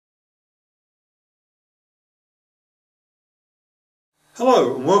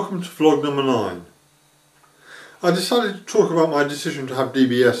Hello and welcome to vlog number 9. I decided to talk about my decision to have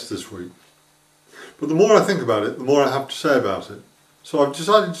DBS this week. But the more I think about it, the more I have to say about it. So I've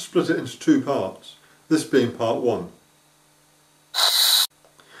decided to split it into 2 parts, this being part 1.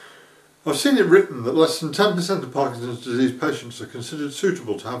 I've seen it written that less than 10% of Parkinson's disease patients are considered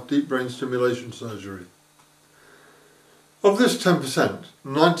suitable to have deep brain stimulation surgery. Of this 10%,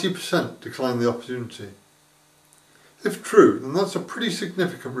 90% decline the opportunity. If true, then that's a pretty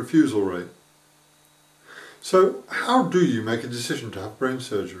significant refusal rate. So, how do you make a decision to have brain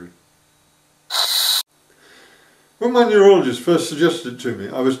surgery? When my neurologist first suggested it to me,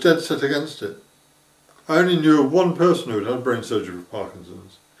 I was dead set against it. I only knew of one person who had had brain surgery for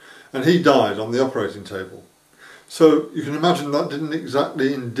Parkinson's, and he died on the operating table. So you can imagine that didn't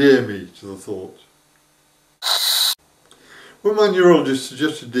exactly endear me to the thought. When my neurologist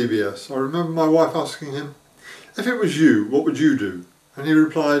suggested DBS, I remember my wife asking him, "If it was you, what would you do?" And he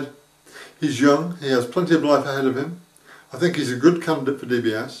replied, "He's young, he has plenty of life ahead of him. I think he's a good candidate for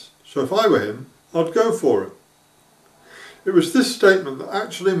DBS, so if I were him, I'd go for it." It was this statement that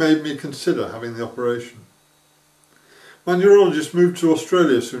actually made me consider having the operation. My neurologist moved to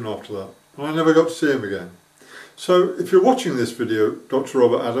Australia soon after that, and I never got to see him again. So if you're watching this video, Dr.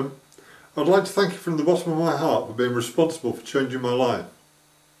 Robert Adam, I'd like to thank you from the bottom of my heart for being responsible for changing my life.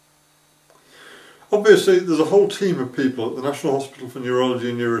 Obviously, there's a whole team of people at the National Hospital for Neurology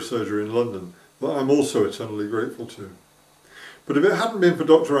and Neurosurgery in London that I'm also eternally grateful to. But if it hadn't been for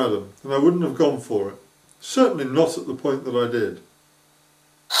Dr. Adam, then I wouldn't have gone for it. Certainly not at the point that I did.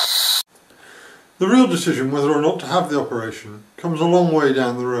 The real decision whether or not to have the operation comes a long way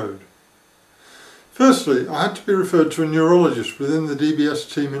down the road. Firstly, I had to be referred to a neurologist within the DBS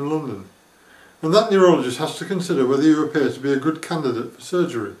team in London, and that neurologist has to consider whether you appear to be a good candidate for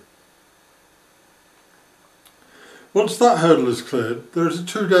surgery. Once that hurdle is cleared, there is a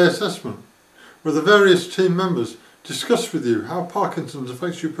 2-day assessment where the various team members discuss with you how Parkinson's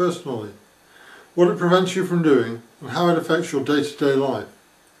affects you personally, what it prevents you from doing, and how it affects your day-to-day life.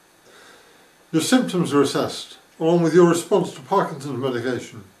 Your symptoms are assessed, along with your response to Parkinson's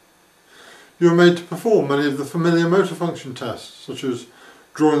medication. You are made to perform many of the familiar motor function tests, such as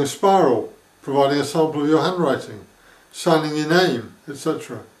drawing a spiral, providing a sample of your handwriting, signing your name,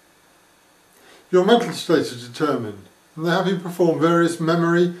 etc. Your mental state is determined, and they have you perform various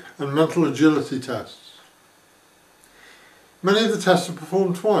memory and mental agility tests. Many of the tests are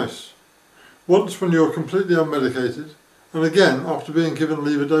performed twice, once when you are completely unmedicated, and again after being given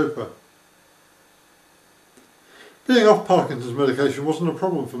levodopa. Being off Parkinson's medication wasn't a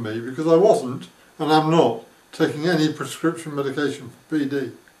problem for me because I wasn't, and am not, taking any prescription medication for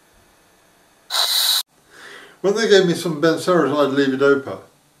PD. When they gave me some benserazide levodopa,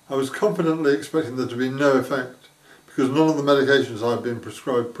 I was confidently expecting there to be no effect, because none of the medications I had been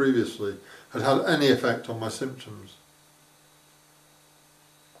prescribed previously had had any effect on my symptoms.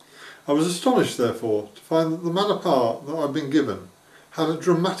 I was astonished, therefore, to find that the Manapar that I had been given had a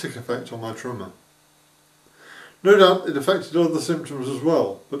dramatic effect on my tremor. No doubt it affected other symptoms as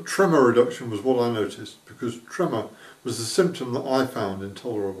well, but tremor reduction was what I noticed, because tremor was the symptom that I found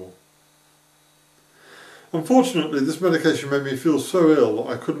intolerable. Unfortunately, this medication made me feel so ill that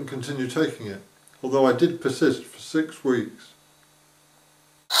I couldn't continue taking it, although I did persist for 6 weeks.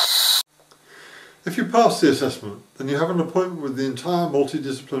 If you pass the assessment, then you have an appointment with the entire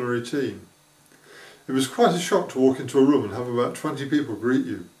multidisciplinary team. It was quite a shock to walk into a room and have about 20 people greet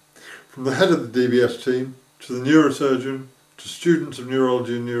you, from the head of the DBS team, to the neurosurgeon, to students of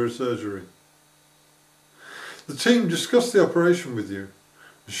neurology and neurosurgery. The team discuss the operation with you,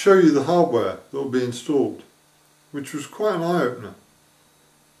 and show you the hardware that will be installed, which was quite an eye-opener.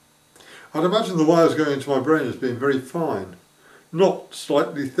 I'd imagine the wires going into my brain as being very fine, not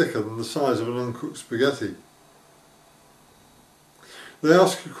slightly thicker than the size of an uncooked spaghetti. They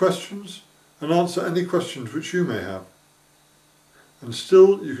ask you questions and answer any questions which you may have. And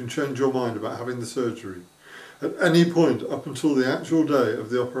still you can change your mind about having the surgery at any point up until the actual day of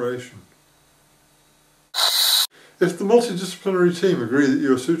the operation. If the multidisciplinary team agree that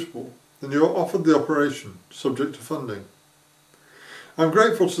you are suitable, then you are offered the operation, subject to funding. I am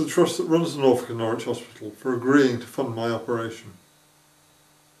grateful to the trust that runs the Norfolk and Norwich Hospital for agreeing to fund my operation.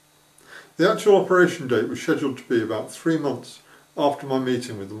 The actual operation date was scheduled to be about 3 months after my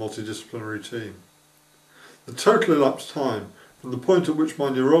meeting with the multidisciplinary team. The total elapsed time from the point at which my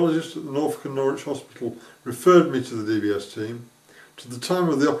neurologist at the Norfolk and Norwich Hospital referred me to the DBS team to the time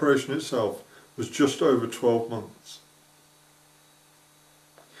of the operation itself was just over 12 months.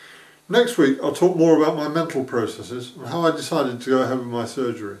 Next week I'll talk more about my mental processes and how I decided to go ahead with my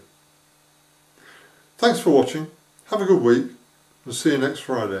surgery. Thanks for watching, have a good week, and see you next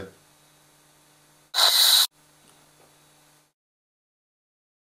Friday.